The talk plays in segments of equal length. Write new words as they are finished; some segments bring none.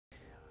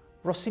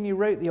Rossini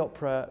wrote the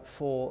opera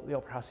for the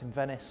Opera House in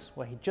Venice,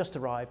 where he'd just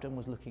arrived and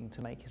was looking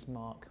to make his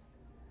mark.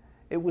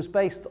 It was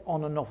based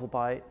on a novel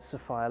by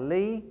Sophia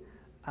Lee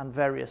and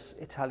various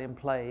Italian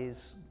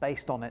plays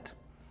based on it.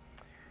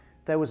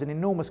 There was an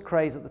enormous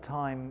craze at the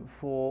time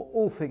for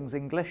all things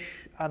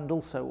English and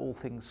also all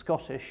things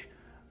Scottish,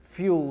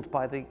 fueled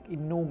by the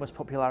enormous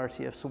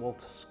popularity of Sir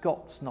Walter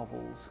Scott's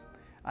novels.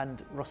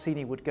 And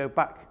Rossini would go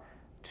back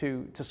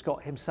to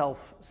Scott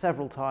himself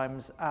several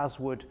times, as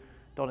would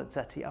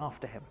Donizetti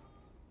after him.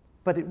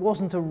 But it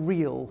wasn't a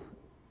real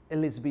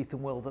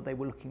Elizabethan world that they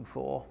were looking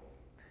for.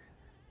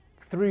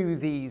 Through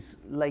these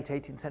late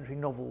 18th century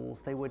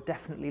novels, they were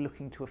definitely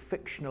looking to a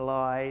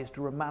fictionalized,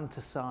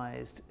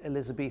 romanticized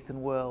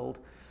Elizabethan world,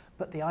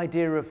 but the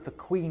idea of the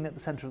Queen at the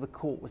center of the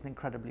court was an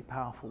incredibly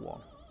powerful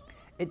one.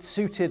 It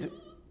suited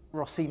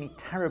Rossini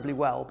terribly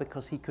well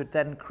because he could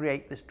then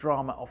create this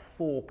drama of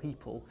four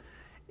people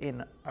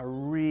in a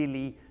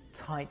really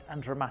tight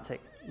and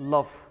dramatic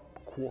love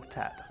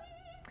quartet.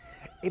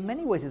 In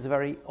many ways, it's a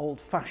very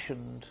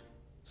old-fashioned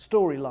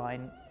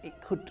storyline. It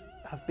could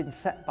have been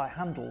set by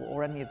Handel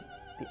or any of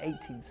the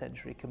 18th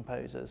century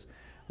composers.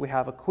 We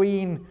have a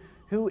queen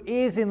who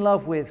is in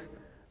love with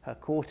her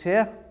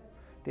courtier,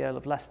 the Earl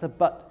of Leicester,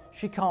 but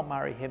she can't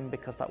marry him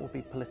because that would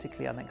be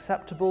politically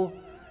unacceptable.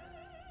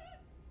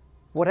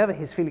 Whatever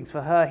his feelings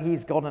for her,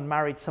 he's gone and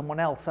married someone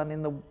else, and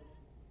in the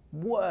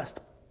worst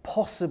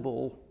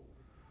possible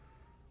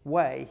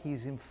way,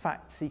 he's in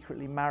fact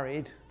secretly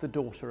married the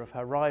daughter of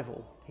her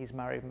rival. He's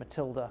married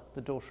Matilda,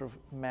 the daughter of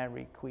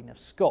Mary, Queen of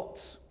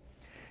Scots.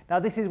 Now,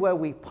 this is where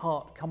we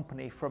part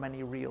company from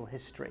any real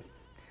history.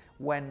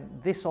 When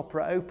this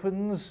opera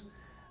opens,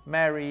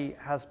 Mary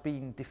has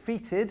been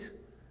defeated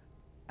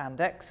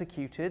and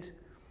executed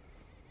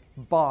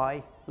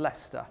by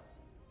Leicester,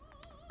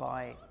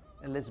 by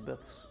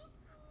Elizabeth's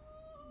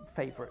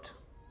favourite.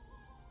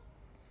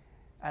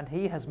 And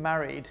he has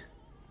married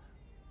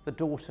the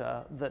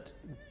daughter that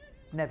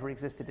never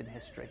existed in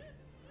history.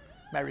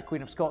 Mary,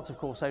 Queen of Scots, of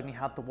course, only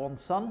had the one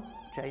son,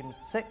 James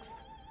VI,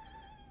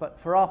 but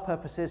for our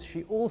purposes,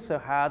 she also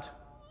had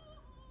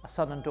a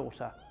son and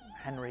daughter,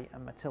 Henry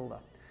and Matilda.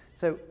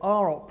 So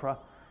our opera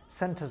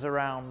centres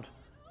around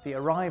the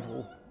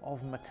arrival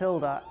of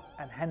Matilda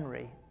and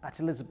Henry at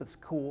Elizabeth's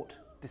court,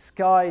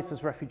 disguised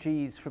as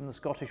refugees from the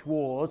Scottish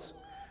wars,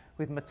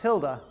 with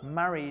Matilda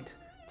married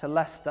to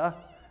Leicester,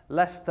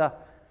 Leicester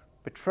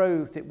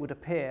betrothed, it would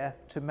appear,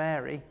 to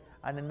Mary,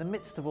 and in the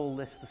midst of all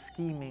this, the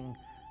scheming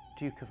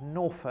Duke of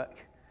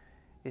Norfolk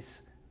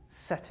is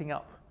setting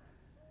up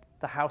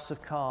the House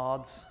of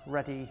Cards,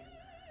 ready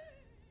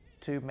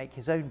to make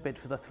his own bid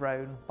for the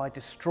throne by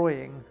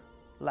destroying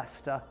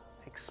Leicester,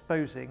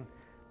 exposing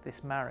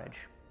this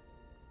marriage.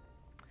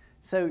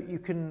 So you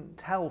can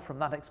tell from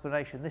that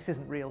explanation, this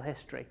isn't real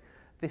history.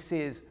 This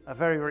is a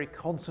very, very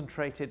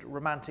concentrated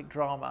romantic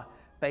drama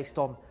based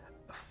on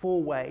a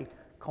four-way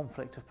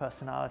conflict of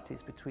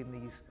personalities between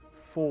these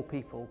four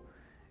people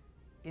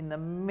in the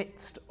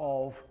midst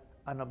of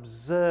an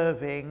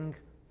observing,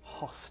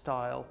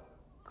 hostile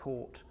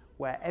court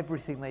where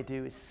everything they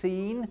do is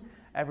seen,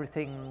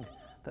 everything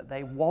that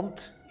they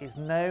want is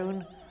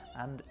known,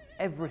 and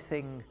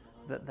everything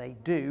that they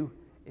do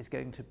is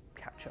going to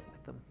catch up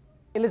with them.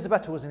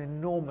 Elizabethan was an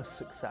enormous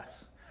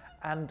success,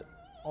 and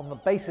on the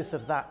basis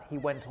of that, he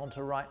went on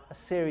to write a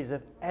series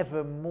of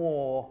ever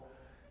more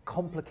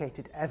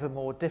complicated, ever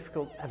more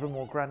difficult, ever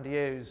more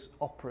grandiose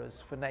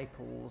operas for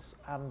Naples,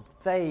 and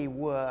they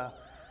were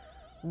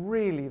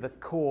really the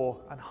core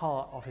and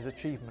heart of his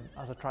achievement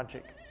as a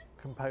tragic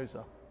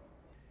composer.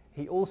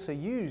 He also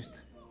used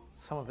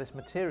some of this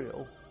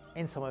material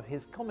in some of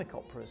his comic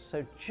operas.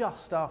 So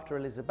just after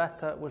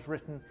Elizabethan was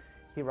written,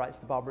 he writes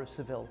The Barber of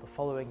Seville. The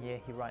following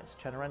year, he writes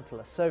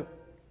Cenerentola. So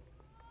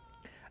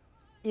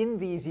in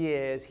these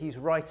years, he's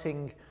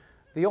writing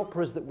the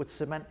operas that would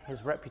cement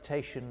his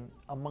reputation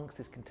amongst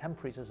his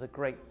contemporaries as a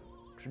great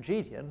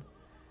tragedian,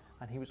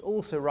 and he was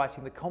also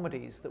writing the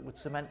comedies that would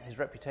cement his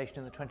reputation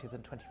in the 20th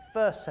and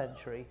 21st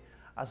century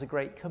as a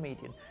great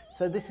comedian.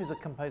 So this is a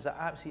composer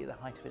absolutely at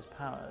the height of his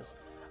powers,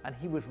 and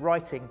he was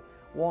writing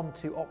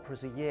 1-2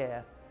 operas a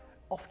year,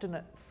 often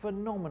at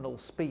phenomenal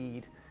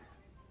speed,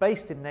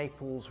 based in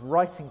Naples,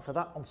 writing for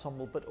that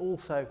ensemble, but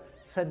also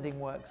sending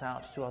works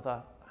out to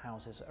other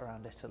houses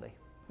around Italy.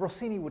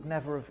 Rossini would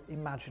never have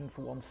imagined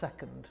for 1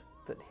 second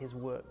that his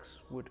works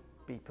would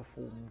be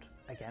performed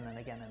again and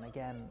again and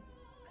again.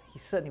 He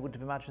certainly wouldn't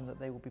have imagined that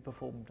they would be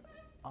performed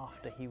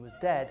after he was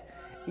dead.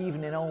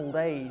 Even in old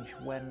age,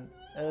 when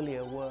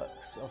earlier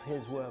works of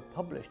his were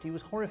published, he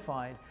was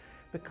horrified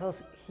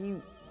because he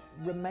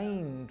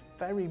remained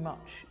very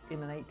much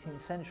in an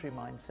 18th century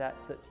mindset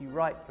that you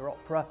write your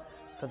opera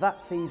for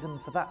that season,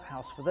 for that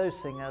house, for those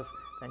singers,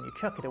 then you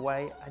chuck it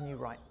away and you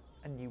write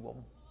a new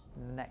one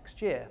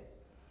next year.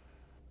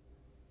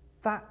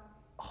 That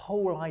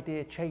whole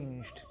idea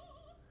changed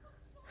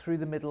through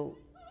the middle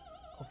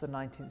of the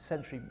 19th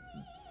century,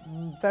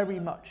 very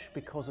much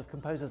because of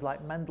composers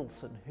like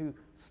Mendelssohn, who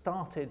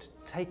started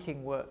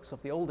taking works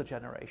of the older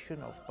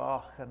generation, of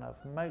Bach and of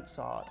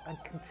Mozart, and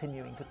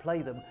continuing to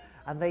play them.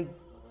 And they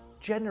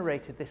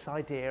generated this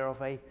idea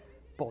of a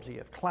body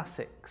of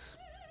classics.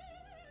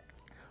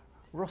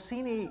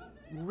 Rossini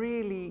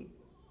really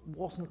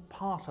wasn't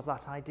part of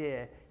that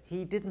idea.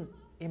 He didn't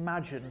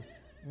imagine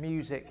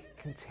music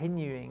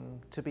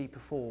continuing to be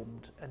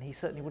performed, and he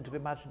certainly wouldn't have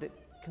imagined it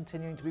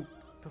continuing to be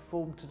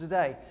performed to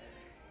today.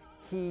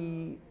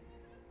 He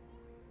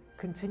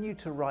continued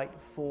to write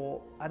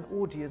for an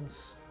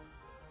audience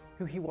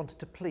who he wanted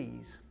to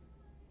please.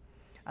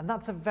 And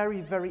that's a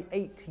very, very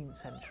 18th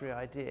century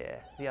idea,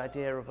 the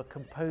idea of a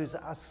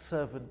composer as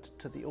servant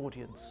to the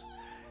audience.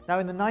 Now,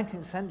 in the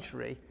 19th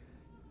century,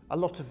 a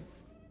lot of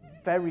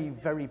very,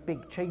 very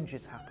big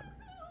changes happen.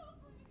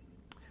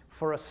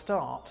 For a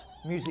start,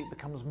 music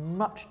becomes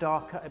much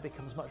darker, it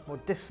becomes much more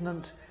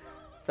dissonant.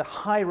 The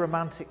high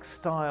romantic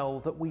style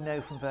that we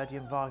know from Verdi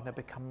and Wagner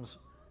becomes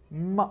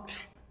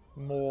much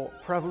more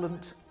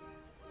prevalent.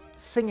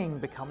 Singing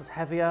becomes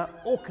heavier,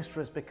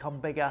 orchestras become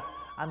bigger,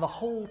 and the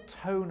whole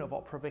tone of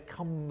opera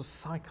becomes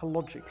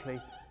psychologically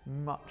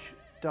much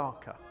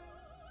darker.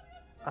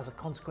 As a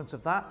consequence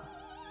of that,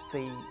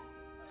 the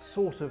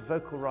sort of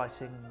vocal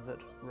writing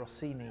that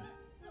Rossini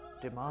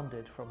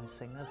demanded from his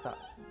singers, that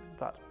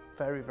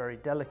very, very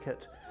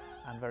delicate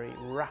and very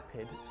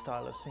rapid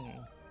style of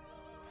singing,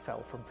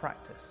 fell from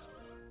practice.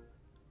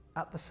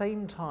 At the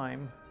same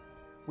time,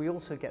 we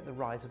also get the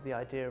rise of the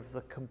idea of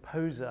the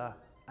composer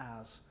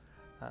as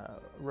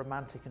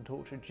romantic and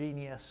tortured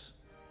genius,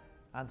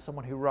 and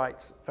someone who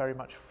writes very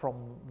much from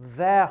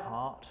their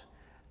heart,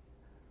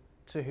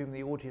 to whom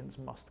the audience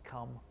must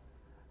come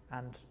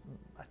and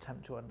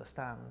attempt to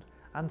understand.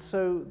 And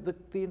so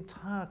the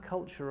entire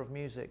culture of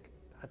music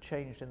had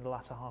changed in the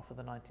latter half of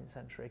the 19th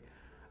century,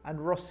 and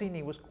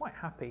Rossini was quite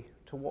happy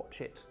to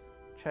watch it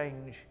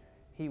change.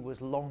 He was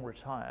long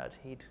retired.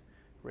 He'd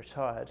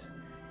retired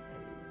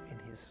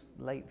in his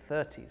late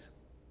 30s.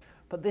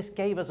 But this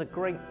gave us a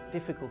great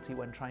difficulty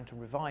when trying to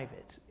revive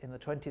it in the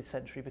 20th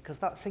century, because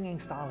that singing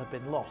style had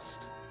been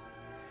lost.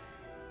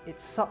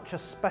 It's such a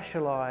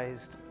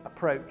specialised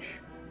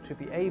approach to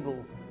be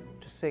able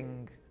to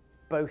sing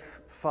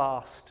both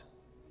fast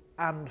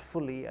and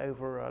fully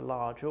over a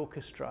large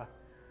orchestra,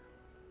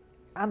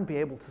 and be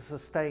able to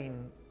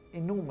sustain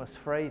enormous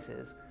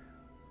phrases.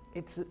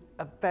 It's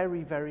a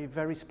very, very,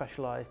 very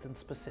specialised and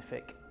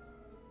specific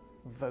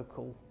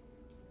vocal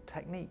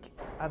technique.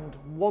 And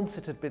once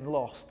it had been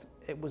lost,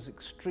 it was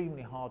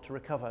extremely hard to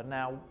recover.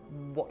 Now,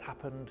 what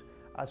happened,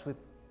 as with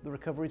the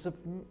recoveries of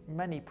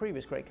many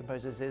previous great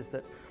composers, is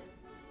that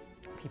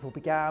people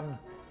began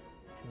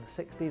in the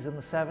 60s and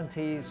the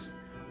 70s,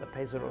 the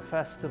Pesaro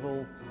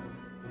Festival,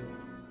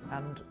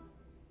 and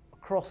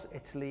across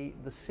Italy,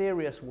 the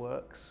serious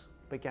works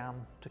began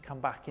to come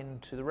back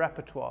into the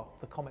repertoire.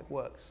 The comic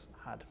works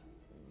had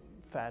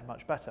fared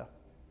much better.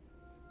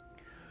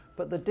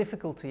 But the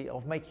difficulty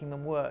of making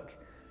them work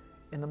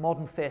in the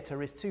modern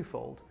theatre is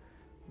twofold.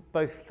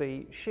 Both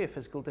the sheer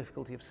physical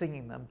difficulty of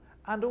singing them,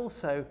 and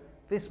also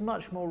this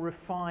much more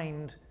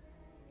refined,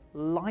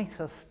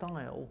 lighter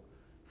style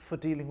for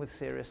dealing with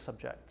serious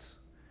subjects.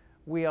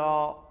 We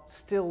are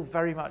still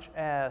very much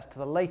heirs to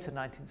the later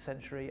 19th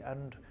century,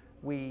 and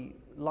we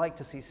like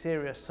to see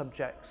serious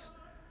subjects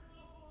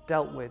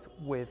dealt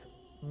with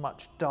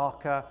much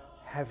darker,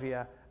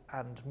 heavier,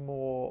 and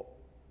more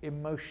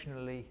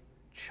emotionally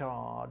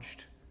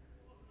charged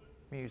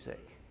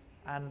music.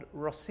 And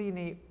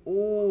Rossini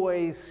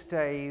always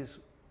stays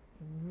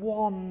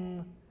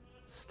one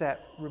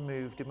step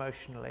removed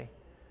emotionally.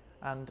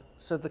 And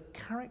so the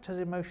characters'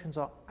 emotions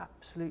are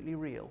absolutely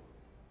real.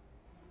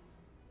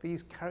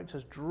 These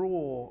characters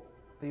draw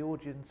the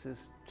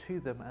audiences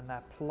to them and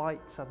their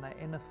plights and their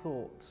inner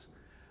thoughts,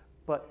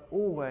 but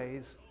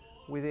always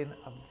within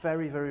a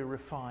very, very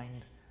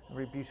refined and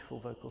very beautiful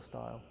vocal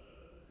style.